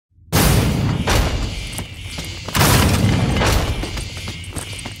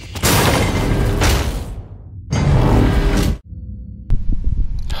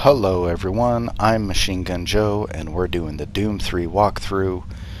Hello everyone, I'm Machine Gun Joe and we're doing the Doom 3 walkthrough.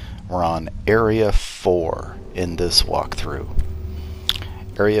 We're on Area 4 in this walkthrough.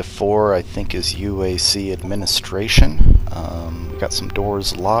 Area 4 I think is UAC administration. We got some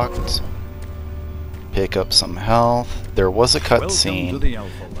doors locked. Pick up some health. There was a cutscene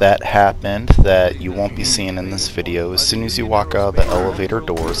that happened that you won't be seeing in this video. As soon as you walk out of the elevator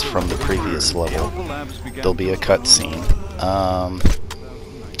doors from the previous level, there'll be a cutscene.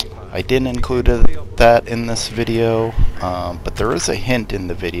 I didn't include that in this video, but there is a hint in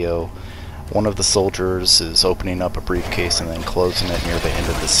the video. One of the soldiers is opening up a briefcase and then closing it near the end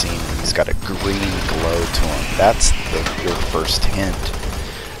of the scene. He's got a green glow to him. That's your first hint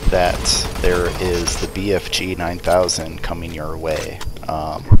that there is the BFG 9000 coming your way.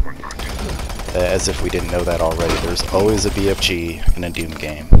 As if we didn't know that already. There's always a BFG in a Doom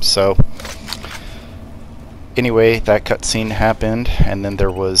game. So anyway, that cutscene happened, and then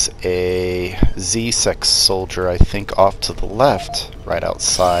there was a Z-Sex soldier, I think, off to the left, right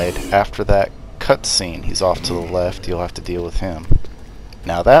outside. After that cutscene, he's off to the left. You'll have to deal with him.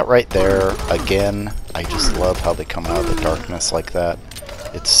 Now that right there, again, I just love how they come out of the darkness like that.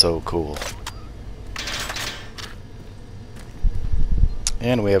 It's so cool.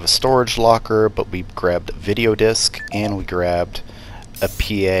 And we have a storage locker, but we grabbed a video disc, and we grabbed a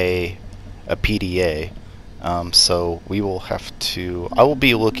PDA. So we will have to, I will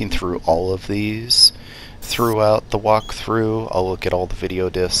be looking through all of these throughout the walkthrough. I'll look at all the video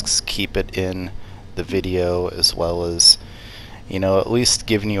discs, keep it in the video, as well as, you know, at least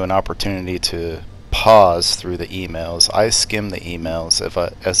giving you an opportunity to pause through the emails. I skim the emails.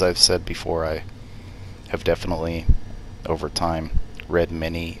 As I've said before, I have definitely over time read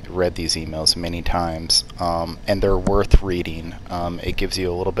these emails many times, and they're worth reading. It gives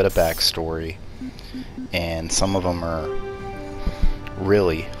you a little bit of backstory, and some of them are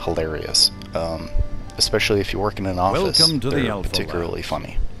really hilarious, especially if you work in an office. Welcome to they're the Alpha particularly Labs.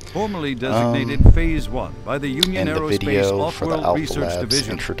 funny. Formerly designated Phase 1 by the Union Aerospace Off-World Research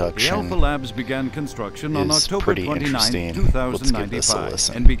Division, the Alpha Labs began construction on October 29,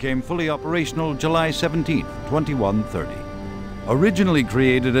 2095 and became fully operational July 17, 2130. Originally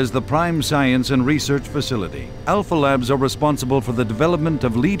created as the prime science and research facility, Alpha Labs are responsible for the development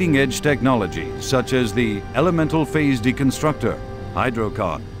of leading-edge technologies such as the elemental phase deconstructor,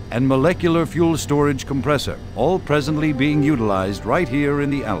 hydrocon, and molecular fuel storage compressor, all presently being utilized right here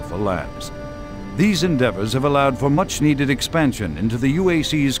in the Alpha Labs. These endeavors have allowed for much-needed expansion into the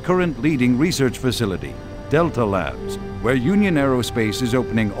UAC's current leading research facility, Delta Labs, where Union Aerospace is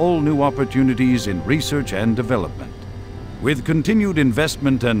opening all new opportunities in research and development. With continued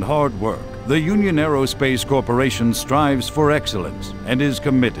investment and hard work, the Union Aerospace Corporation strives for excellence and is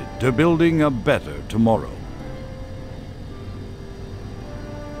committed to building a better tomorrow.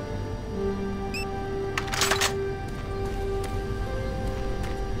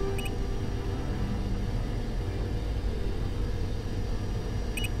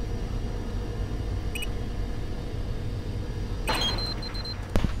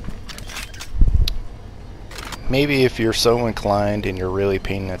 Maybe if you're so inclined and you're really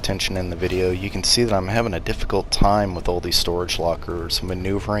paying attention in the video, you can see that I'm having a difficult time with all these storage lockers,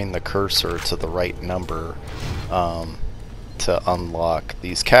 maneuvering the cursor to the right number to unlock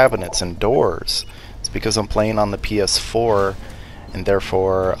these cabinets and doors. It's because I'm playing on the PS4 and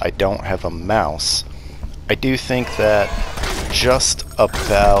therefore I don't have a mouse. I do think that just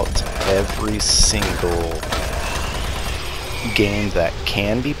about every single game that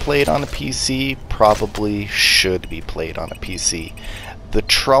can be played on a PC probably should be played on a PC. The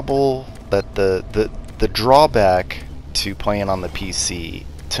trouble that the drawback to playing on the PC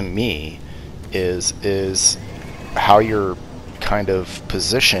to me is how you're kind of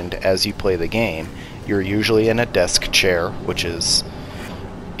positioned as you play the game. You're usually in a desk chair, which is,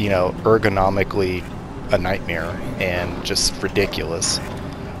 you know, ergonomically a nightmare and just ridiculous.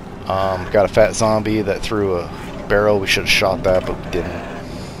 Got a fat zombie that threw a barrel. We should have shot that, but we didn't.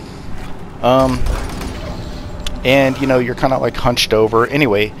 And you know, you're kind of like hunched over.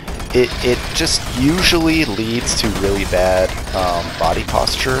 Anyway, it just usually leads to really bad body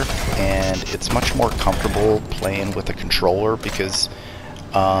posture, and it's much more comfortable playing with a controller because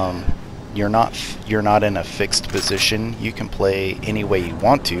you're not in a fixed position. You can play any way you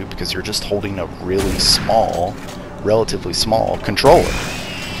want to because you're just holding a really small, relatively small controller.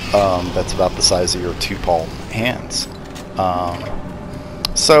 That's about the size of your two palm hands.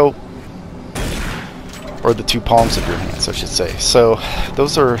 Or the two palms of your hands, I should say. So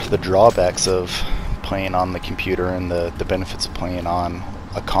those are the drawbacks of playing on the computer and the benefits of playing on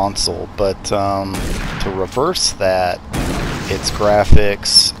a console. But to reverse that It's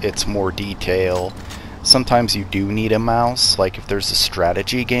graphics, it's more detail. Sometimes you do need a mouse, like if there's a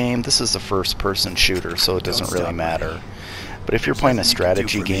strategy game. This is a first-person shooter, so it doesn't really matter. But if you're playing a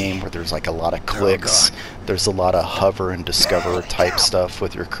strategy game where there's like a lot of clicks, there's a lot of hover and discover type stuff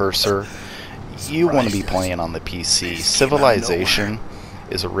with your cursor, you want to be playing on the PC. Civilization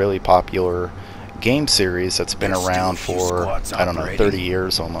is a really popular game series that's been around for, I don't know, 30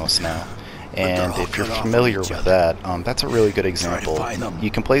 years almost now. And if you're familiar with that, that's a really good example. You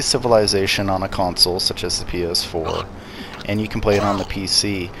can play Civilization on a console such as the PS4, and you can play it on the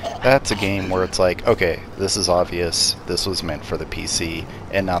PC. That's a game where it's like, okay, this is obvious, this was meant for the PC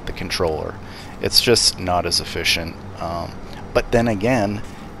and not the controller. It's just not as efficient. But then again,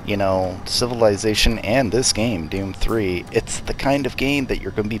 you know, Civilization and this game, Doom 3, it's the kind of game that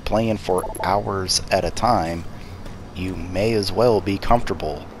you're going to be playing for hours at a time. You may as well be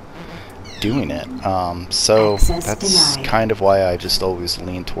comfortable doing it. So that's kind of why I just always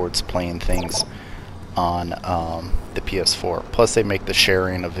lean towards playing things on the PS4. Plus they make the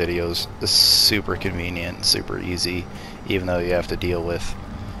sharing of videos super convenient, super easy, even though you have to deal with,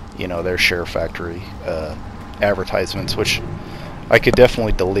 you know, their SHAREfactory advertisements, which I could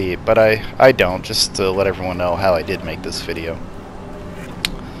definitely delete, but I don't, just to let everyone know how I did make this video.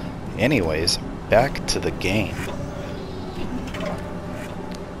 Anyways, back to the game.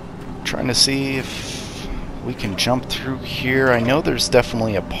 Trying to see if we can jump through here. I know there's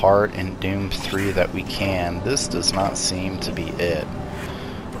definitely a part in Doom 3 that we can. This does not seem to be it.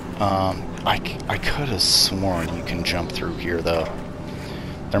 I could have sworn you can jump through here, though.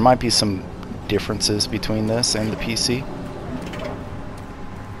 There might be some differences between this and the PC.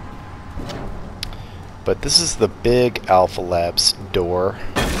 But this is the big Alpha Labs door.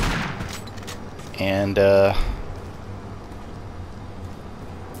 And,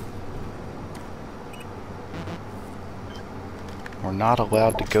 we're not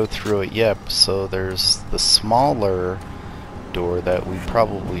allowed to go through it yet, so there's the smaller door that we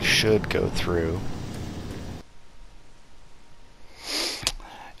probably should go through.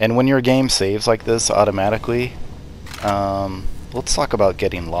 And when your game saves like this automatically, let's talk about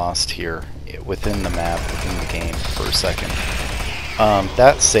getting lost here within the map, within the game for a second.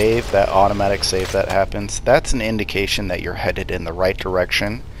 That save, that automatic save that happens, that's an indication that you're headed in the right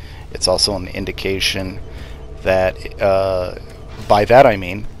direction. It's also an indication that by that I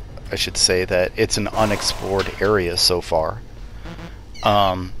mean, I should say that it's an unexplored area so far.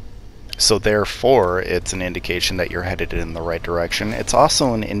 So therefore, it's an indication that you're headed in the right direction. It's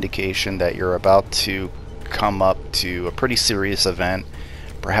also an indication that you're about to come up to a pretty serious event,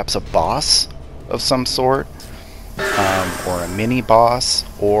 perhaps a boss of some sort, or a mini boss,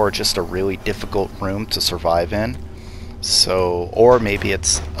 or just a really difficult room to survive in. So, or maybe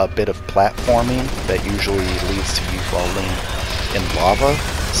it's a bit of platforming that usually leads to you falling in lava,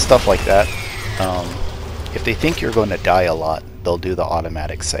 stuff like that. If they think you're going to die a lot, they'll do the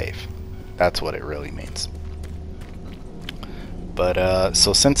automatic save. That's what it really means. But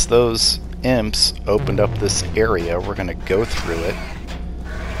so since those imps opened up this area, we're going to go through it.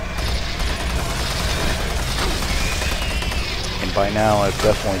 And by now I've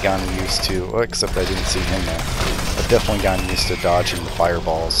definitely gotten used to, well, except I didn't see him there, I've definitely gotten used to dodging the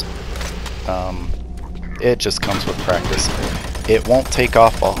fireballs. It just comes with practice. It won't take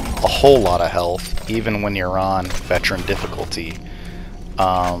off a whole lot of health, even when you're on veteran difficulty,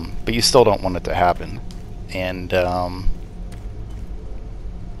 but you still don't want it to happen. And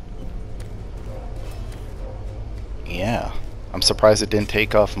yeah, I'm surprised it didn't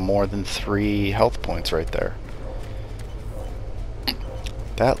take off more than 3 health points right there.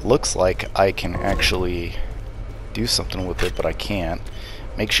 That looks like I can actually do something with it, but I can't.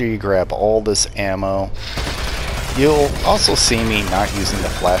 Make sure you grab all this ammo. You'll also see me not using the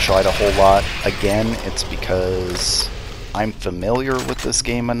flashlight a whole lot. Again, it's because I'm familiar with this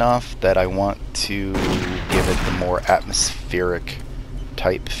game enough that I want to give it the more atmospheric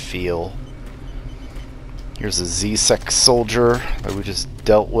type feel. Here's a Z-Sec soldier that we just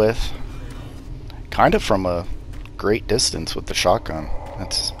dealt with. Kind of from a great distance with the shotgun.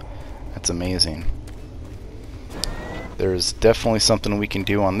 That's amazing. There's definitely something we can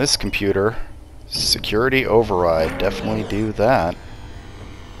do on this computer. Security override, definitely do that.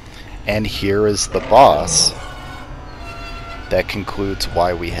 And here is the boss. That concludes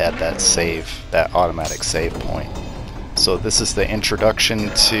why we had that save, that automatic save point. So this is the introduction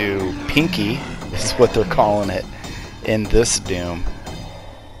to Pinky, is what they're calling it in this Doom.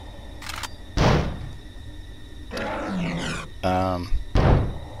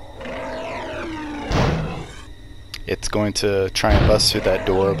 It's going to try and bust through that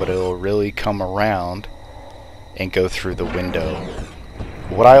door, but it'll really come around and go through the window.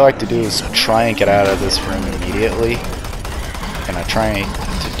 What I like to do is try and get out of this room immediately, and I try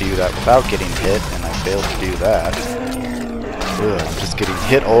to do that without getting hit, and I fail to do that. Ugh, I'm just getting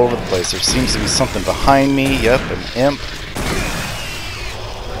hit all over the place. There seems to be something behind me. Yep, an imp.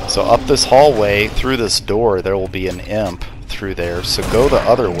 So up this hallway, through this door, there will be an imp through there. So go the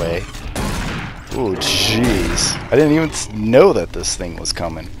other way. Ooh, jeez. I didn't even know that this thing was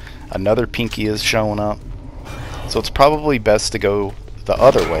coming. Another pinky is showing up. So it's probably best to go the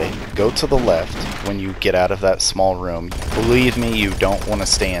other way. Go to the left when you get out of that small room. Believe me, you don't want to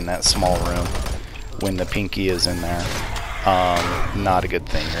stay in that small room when the pinky is in there. Not a good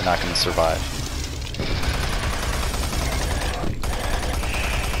thing. You're not going to survive.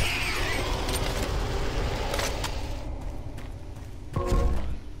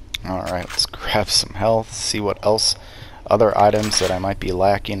 Alright, let's grab some health, see what else, other items that I might be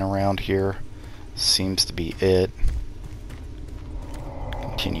lacking around here. Seems to be it.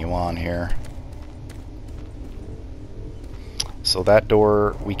 Continue on here. So that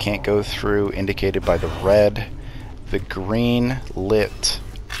door we can't go through, indicated by the red. The green lit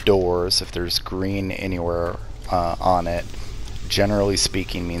doors, if there's green anywhere on it, generally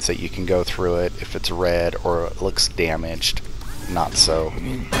speaking means that you can go through it. If it's red or it looks damaged, not so.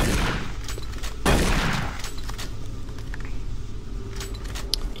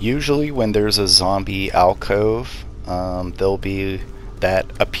 Usually when there's a zombie alcove, there'll be that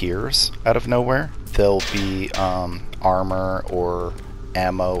appears out of nowhere. There'll be armor or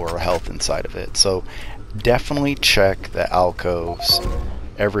ammo or health inside of it. So definitely check the alcoves,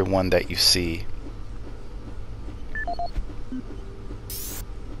 every one that you see.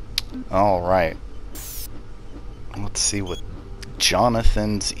 Alright. Let's see what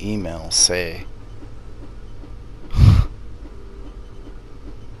Jonathan's emails say.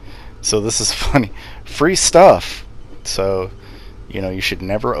 So this is funny. Free stuff. So, you know, you should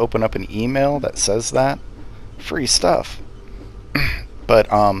never open up an email that says that. Free stuff. But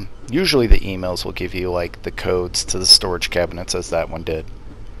usually the emails will give you like the codes to the storage cabinets, as that one did.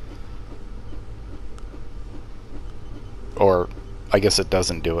 Or I guess it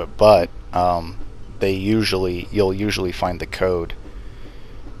doesn't do it, but you'll usually find the code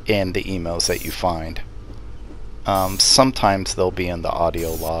in the emails that you find. Sometimes they'll be in the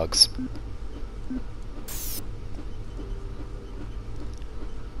audio logs.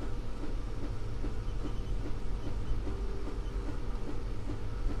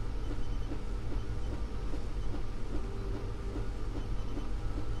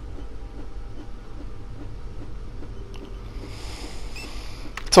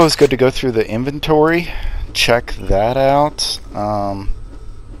 It's always good to go through the inventory, check that out.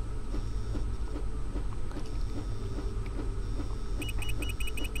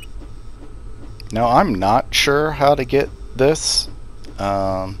 Now I'm not sure how to get this.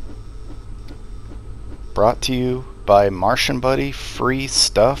 Brought to you by Martian Buddy, free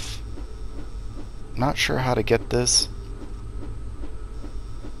stuff. Not sure how to get this.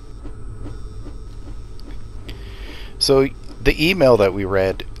 So the email that we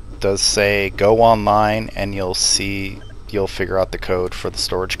read does say go online and you'll figure out the code for the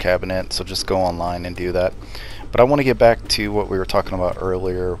storage cabinet, so just go online and do that. But I want to get back to what we were talking about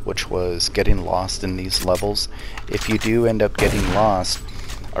earlier, which was getting lost in these levels. If you do end up getting lost,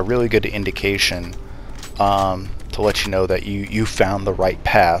 a really good indication to let you know that you found the right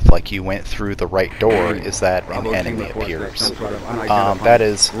path, like you went through the right door, is that an enemy appears. That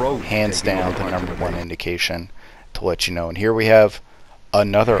is hands down the #1 indication to let you know. And here we have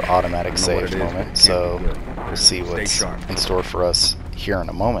another automatic save moment, so we'll see what's in store for us here in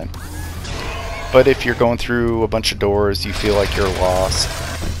a moment. But if you're going through a bunch of doors, you feel like you're lost,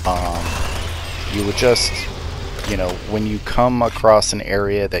 you would just, you know, when you come across an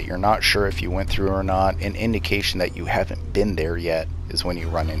area that you're not sure if you went through or not, an indication that you haven't been there yet is when you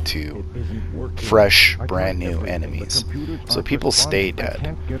run into fresh, brand new enemies. So people stay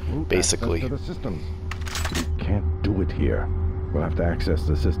dead, basically. We can't do it here. We'll have to access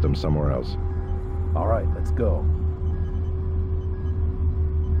the system somewhere else. All right, let's go.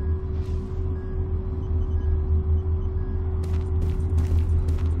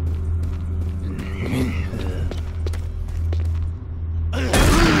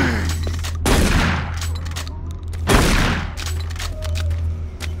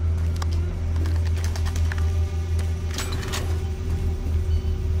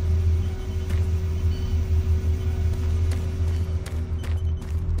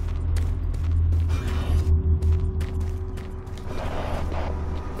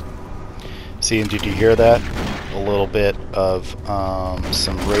 See, and did you hear that? a little bit of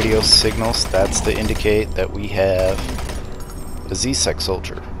some radio signals. That's to indicate that we have a Z-Sec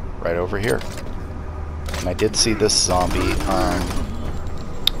soldier right over here. And I did see this zombie.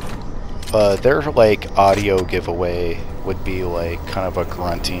 Their like audio giveaway would be like kind of a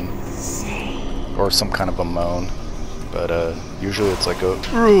grunting or some kind of a moan, but usually it's like a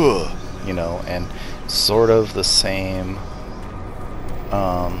you know, and sort of the same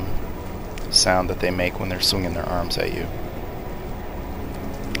sound that they make when they're swinging their arms at you.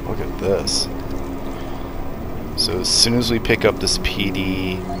 Look at this. So as soon as we pick up this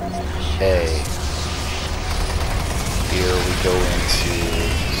PDA, here we go into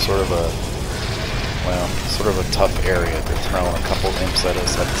sort of a, well, sort of a tough area. They're throwing a couple imps at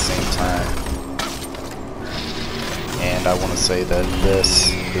us at the same time. And I want to say that this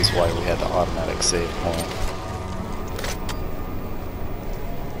is why we had the automatic save point.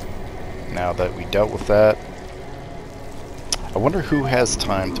 Now that we dealt with that, I wonder who has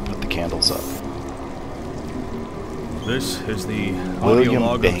time to put the candles up. This is the audio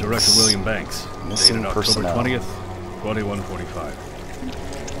log of Director William Banks, missing dated personnel. October 20th, 2145.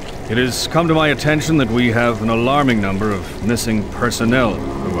 It has come to my attention that we have an alarming number of missing personnel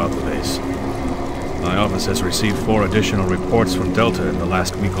throughout the base. My office has received 4 additional reports from Delta in the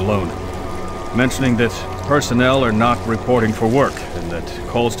last week alone, mentioning that personnel are not reporting for work and that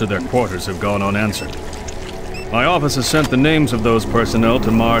calls to their quarters have gone unanswered. My office has sent the names of those personnel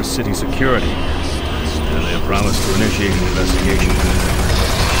to Mars City Security, and they have promised to initiate an investigation.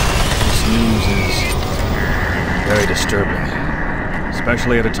 This news is very disturbing,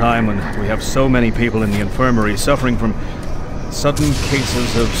 especially at a time when we have so many people in the infirmary suffering from sudden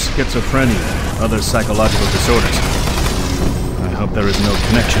cases of schizophrenia and other psychological disorders. I hope there is no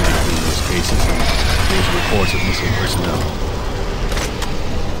connection between those cases and these reports of missing personnel.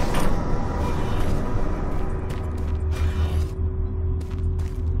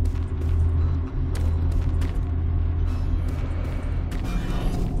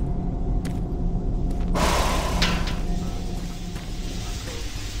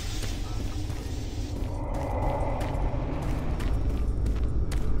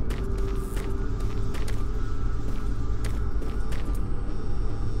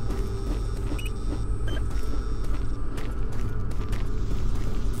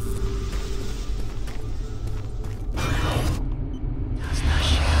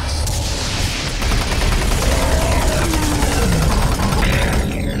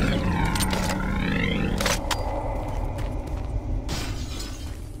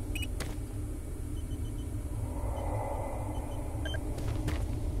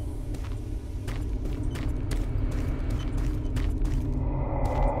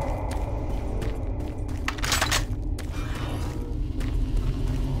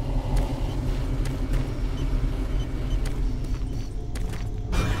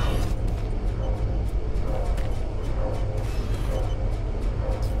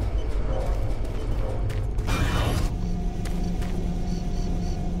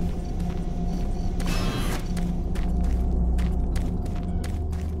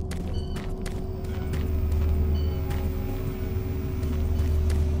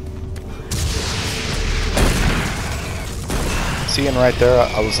 Seeing right there,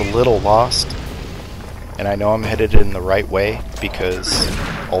 I was a little lost, and I know I'm headed in the right way because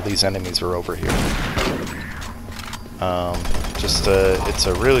all these enemies are over here. It's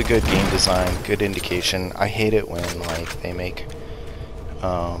a really good game design, good indication. I hate it when like they make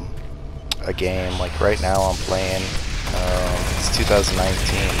a game like right now. I'm playing. It's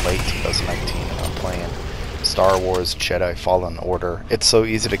 2019, late 2019, and I'm playing Star Wars Jedi Fallen Order. It's so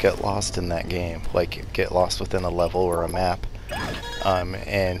easy to get lost in that game, like get lost within a level or a map.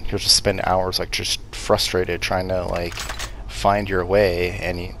 And you'll just spend hours like just frustrated trying to like find your way,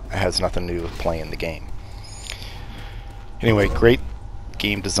 and it has nothing to do with playing the game. Anyway, great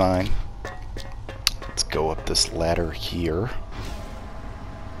game design. Let's go up this ladder here.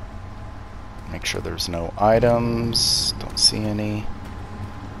 Make sure there's no items. Don't see any.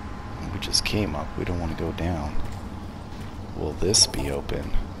 We just came up. We don't want to go down. Will this be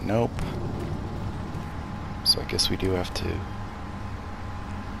open? Nope. So I guess we do have to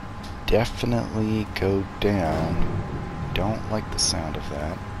definitely go down. Don't like the sound of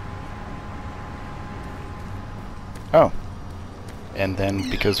that. Oh. And then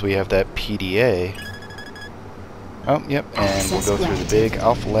because we have that PDA. Oh, yep. And we'll go through the big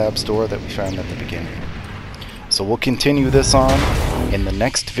Alpha Labs door that we found at the beginning. So we'll continue this on in the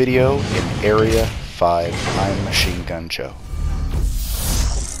next video in Area 5. I'm Machine Gun Joe.